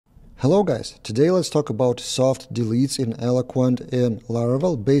Hello guys, today let's talk about soft deletes in Eloquent in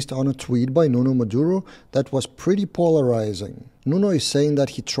Laravel based on a tweet by Nuno Maduro that was pretty polarizing. Nuno is saying that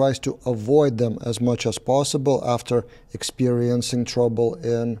he tries to avoid them as much as possible after experiencing trouble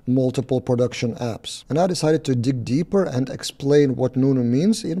in multiple production apps. And I decided to dig deeper and explain what Nuno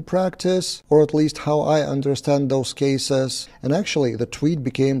means in practice, or at least how I understand those cases. And actually, the tweet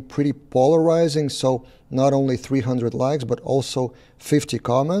became pretty polarizing, so not only 300 likes, but also 50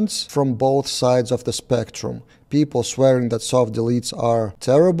 comments from both sides of the spectrum. People swearing that soft deletes are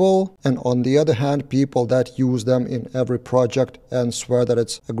terrible, and on the other hand, people that use them in every project and swear that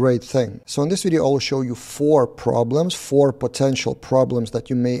it's a great thing. So in this video, I will show you four potential problems that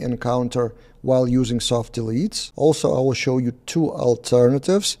you may encounter while using soft deletes. Also, I will show you two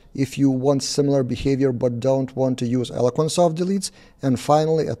alternatives if you want similar behavior but don't want to use Eloquent soft deletes. And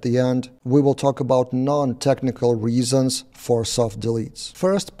finally, at the end, we will talk about non-technical reasons for soft deletes.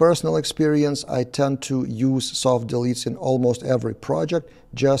 First, personal experience. I tend to use soft deletes in almost every project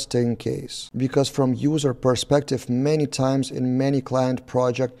just in case. Because from user perspective, many times in many client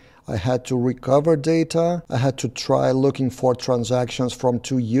projects, I had to recover data. I had to try looking for transactions from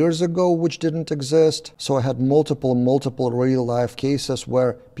 2 years ago which didn't exist. So I had multiple real-life cases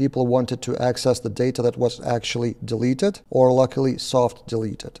where people wanted to access the data that was actually deleted or luckily soft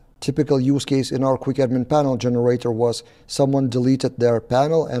deleted. Typical use case in our quick admin panel generator was someone deleted their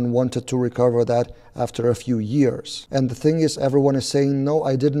panel and wanted to recover that after a few years. And the thing is, everyone is saying, no,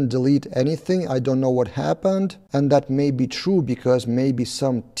 I didn't delete anything, I don't know what happened. And that may be true because maybe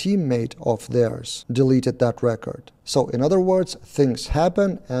some teammate of theirs deleted that record. So in other words, things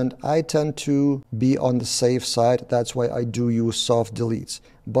happen and I tend to be on the safe side. That's why I do use soft deletes.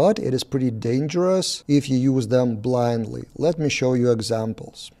 But it is pretty dangerous if you use them blindly. Let me show you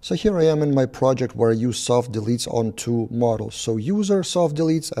examples. So here I am in my project where I use soft deletes on two models. So user soft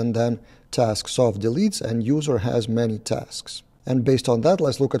deletes and then task soft deletes, and user has many tasks. And based on that,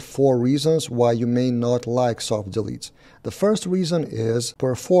 let's look at four reasons why you may not like soft deletes. The first reason is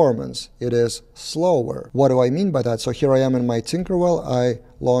performance. It is slower. What do I mean by that? So here I am in my Tinkerwell. I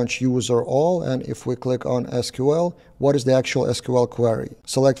launch user all, and if we click on SQL, what is the actual SQL query?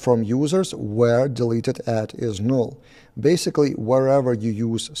 Select from users where deleted at is null. Basically, wherever you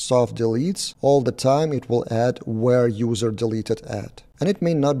use soft deletes, all the time it will add where user deleted at. And it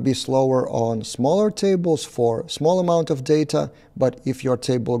may not be slower on smaller tables for small amount of data, but if your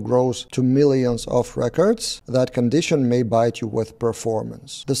table grows to millions of records, that condition may bite you with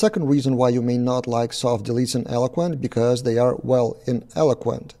performance. The second reason why you may not like soft deletes in Eloquent, because they are, well, in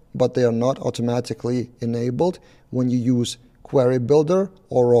Eloquent, but they are not automatically enabled when you use query builder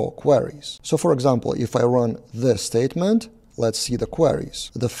or raw queries. So for example, if I run this statement, let's see the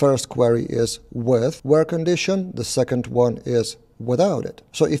queries. The first query is with where condition, the second one is without it.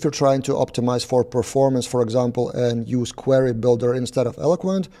 So if you're trying to optimize for performance, for example, and use query builder instead of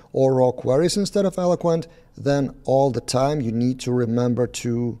Eloquent or raw queries instead of Eloquent, then all the time you need to remember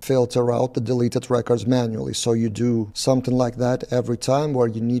to filter out the deleted records manually. So you do something like that every time where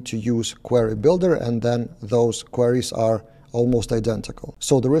you need to use query builder, and then those queries are almost identical.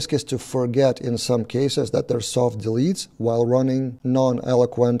 So the risk is to forget in some cases that there's soft deletes while running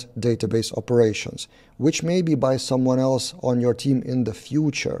non-Eloquent database operations, which may be by someone else on your team in the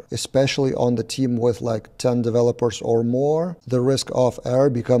future, especially on the team with like 10 developers or more. The risk of error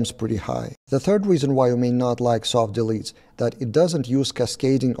becomes pretty high. The third reason why you may not like soft deletes, that it doesn't use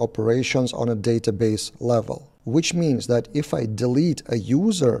cascading operations on a database level, which means that if I delete a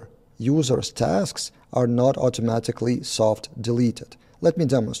user's tasks are not automatically soft deleted. Let me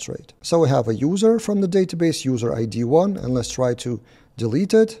demonstrate. So we have a user from the database, user ID 1, and let's try to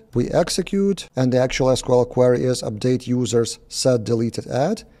delete it. We execute, and the actual SQL query is update users set deleted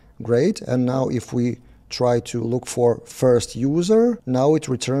at. Great. And now if we try to look for first user, now it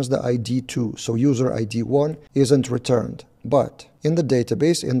returns the ID 2. So user ID 1 isn't returned. But in the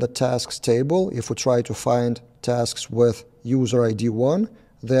database, in the tasks table, if we try to find tasks with user ID 1,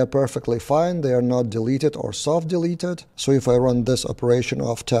 they are perfectly fine, they are not deleted or soft deleted. So if I run this operation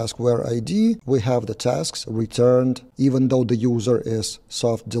of task where ID, we have the tasks returned even though the user is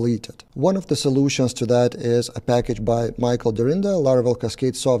soft deleted. One of the solutions to that is a package by Michael Derinda, Laravel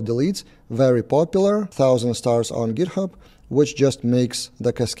Cascade Soft Deletes, very popular, 1,000 stars on GitHub, which just makes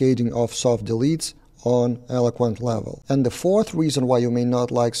the cascading of soft deletes on Eloquent level. And the fourth reason why you may not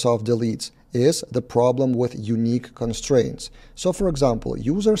like soft deletes is the problem with unique constraints. So for example,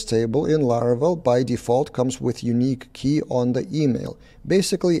 users table in Laravel by default comes with unique key on the email.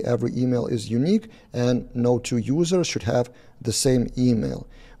 Basically, every email is unique and no two users should have the same email.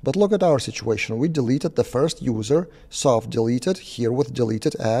 But look at our situation. We deleted the first user, soft deleted, here with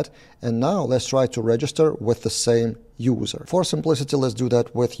deleted at, and now let's try to register with the same user. For simplicity, let's do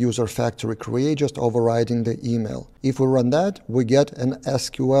that with user factory create, just overriding the email. If we run that, we get an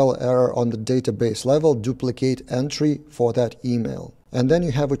SQL error on the database level, duplicate entry for that email. And then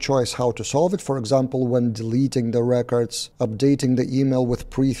you have a choice how to solve it. For example, when deleting the records, updating the email with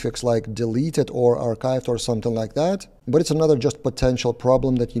prefix like deleted or archived or something like that. But it's another just potential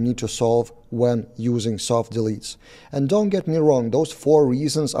problem that you need to solve when using soft deletes. And don't get me wrong, those 4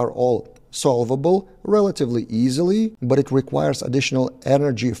 reasons are all solvable relatively easily, but it requires additional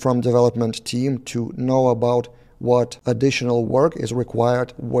energy from development team to know about what additional work is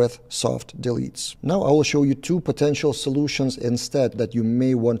required with soft deletes. Now I will show you 2 potential solutions instead that you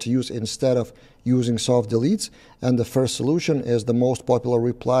may want to use instead of using soft deletes. And the first solution is the most popular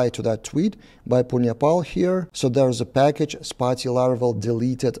reply to that tweet by Punyapal here. So there's a package, Spotty Laravel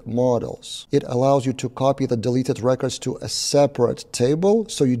deleted models. It allows you to copy the deleted records to a separate table.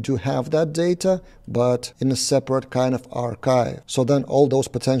 So you do have that data, but in a separate kind of archive. So then all those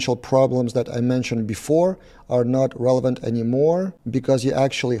potential problems that I mentioned before are not relevant anymore because you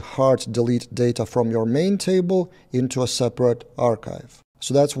actually hard delete data from your main table into a separate archive.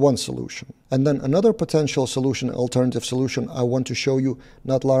 So that's one solution. And then another potential solution, alternative solution, I want to show you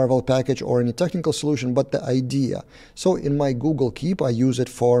not Laravel package or any technical solution, but the idea. So in my Google Keep, I use it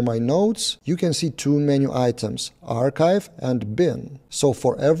for my notes. You can see 2 menu items, archive and bin. So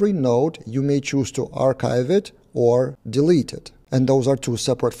for every note, you may choose to archive it or delete it. And those are 2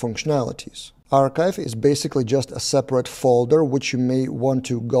 separate functionalities. Archive is basically just a separate folder which you may want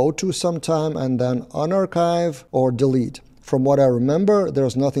to go to sometime and then unarchive or delete. From what I remember,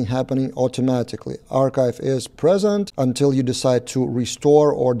 there's nothing happening automatically. Archive is present until you decide to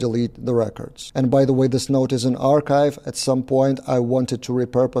restore or delete the records. And by the way, this note is an archive. At some point, I wanted to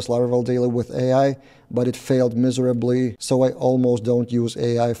repurpose Laravel Daily with AI, but it failed miserably, so I almost don't use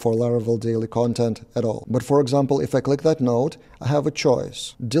AI for Laravel Daily content at all. But for example, if I click that note, I have a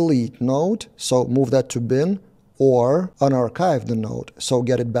choice. Delete note, so move that to bin, or unarchive the note, so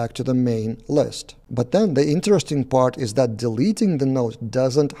get it back to the main list. But then the interesting part is that deleting the note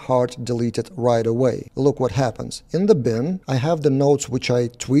doesn't hard delete it right away. Look what happens. In the bin, I have the notes which I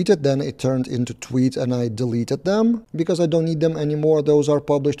tweeted, then it turned into tweets and I deleted them because I don't need them anymore. Those are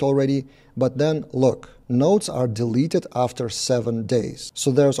published already. But then look, notes are deleted after 7 days.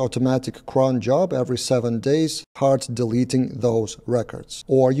 So there's automatic cron job every 7 days, hard deleting those records.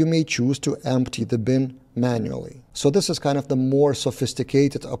 Or you may choose to empty the bin manually. So this is kind of the more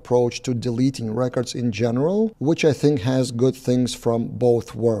sophisticated approach to deleting records in general, which I think has good things from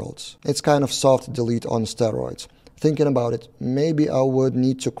both worlds. It's kind of soft delete on steroids. Thinking about it, maybe I would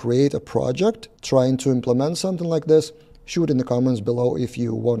need to create a project trying to implement something like this. Shoot in the comments below if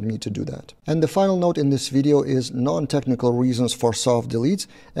you want me to do that. And the final note in this video is non-technical reasons for soft deletes,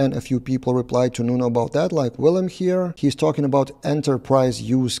 and a few people replied to Nuno about that, like Willem here. He's talking about enterprise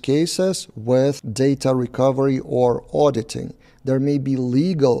use cases with data recovery or auditing. There may be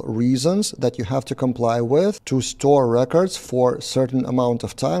legal reasons that you have to comply with to store records for a certain amount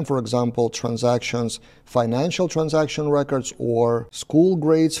of time. For example, transactions, financial transaction records, or school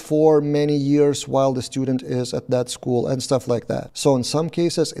grades for many years while the student is at that school and stuff like that. So in some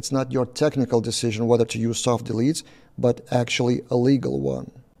cases, it's not your technical decision whether to use soft deletes, but actually a legal one.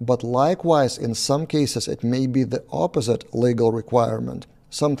 But likewise, in some cases, it may be the opposite legal requirement.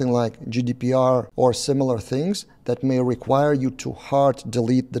 Something like GDPR or similar things that may require you to hard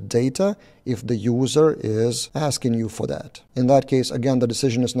delete the data if the user is asking you for that. In that case, again, the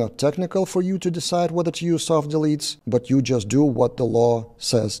decision is not technical for you to decide whether to use soft deletes, but you just do what the law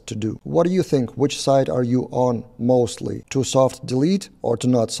says to do. What do you think? Which side are you on mostly? To soft delete or to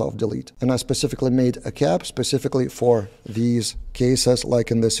not soft delete? And I specifically made a cap specifically for these cases like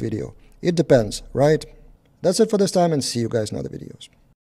in this video. It depends, right? That's it for this time, and see you guys in other videos.